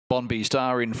Bonby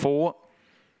Star in 4.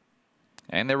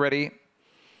 And they're ready.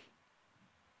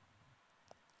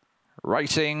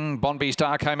 Racing, Bonby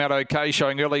Star came out okay,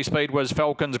 showing early speed was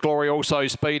Falcon's Glory, also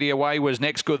speedy away was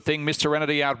Next Good Thing. Miss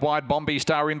Serenity out wide, Bonby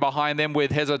Star in behind them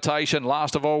with hesitation.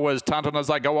 Last of all was Tunton as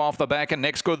they go off the back, and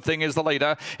Next Good Thing is the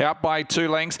leader, out by 2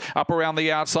 lengths. Up around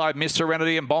the outside, Miss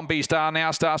Serenity and Bonby Star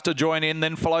now starts to join in,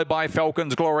 then followed by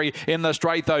Falcon's Glory. In the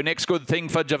straight though, Next Good Thing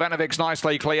for Jovanovic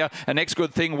nicely clear, and Next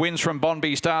Good Thing wins from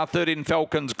Bonby Star. Third in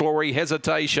Falcon's Glory,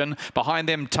 hesitation. Behind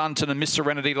them, Tunton and Miss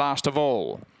Serenity last of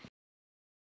all.